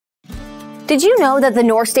Did you know that the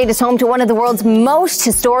North State is home to one of the world's most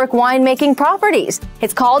historic winemaking properties?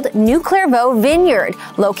 It's called New Clairvaux Vineyard,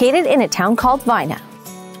 located in a town called Vina.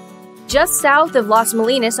 Just south of Las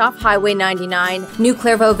Molinas off Highway 99, New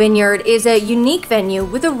Clairvaux Vineyard is a unique venue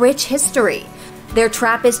with a rich history. Their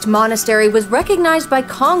Trappist monastery was recognized by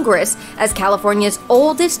Congress as California's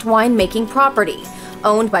oldest winemaking property.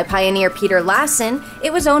 Owned by pioneer Peter Lassen,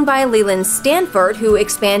 it was owned by Leland Stanford, who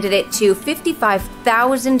expanded it to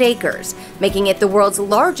 55,000 acres, making it the world's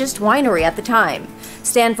largest winery at the time.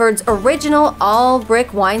 Stanford's original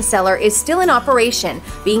all-brick wine cellar is still in operation,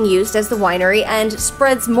 being used as the winery and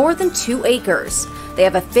spreads more than 2 acres. They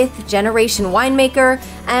have a 5th-generation winemaker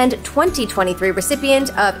and 2023 recipient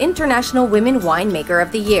of International Women Winemaker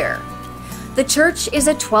of the Year. The church is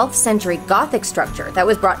a 12th century Gothic structure that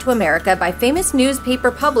was brought to America by famous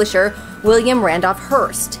newspaper publisher William Randolph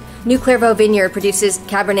Hearst. New Clairvaux Vineyard produces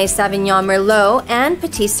Cabernet Sauvignon Merlot and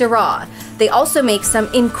Petit Syrah. They also make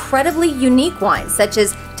some incredibly unique wines such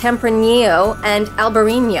as Tempranillo and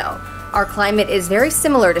Albarino. Our climate is very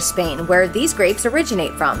similar to Spain, where these grapes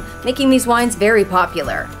originate from, making these wines very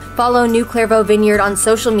popular. Follow New Clairvaux Vineyard on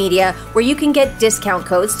social media, where you can get discount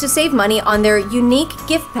codes to save money on their unique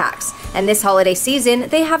gift packs. And this holiday season,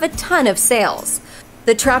 they have a ton of sales.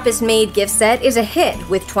 The Trappist-made gift set is a hit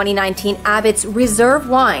with 2019 Abbott's Reserve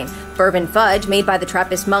Wine, Bourbon Fudge made by the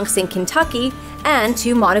Trappist monks in Kentucky, and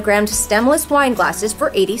 2 monogrammed stemless wine glasses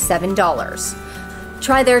for $87.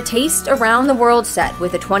 Try their Taste Around the World set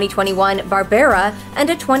with a 2021 Barbera and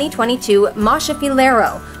a 2022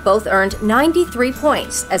 Machifilero. Both earned 93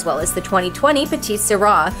 points, as well as the 2020 Petit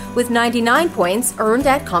Syrah with 99 points earned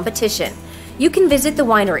at competition. You can visit the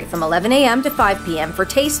winery from 11 a.m. to 5 p.m. for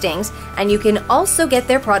tastings, and you can also get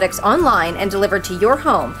their products online and delivered to your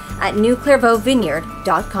home at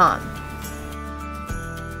newclairvauxvineyard.com.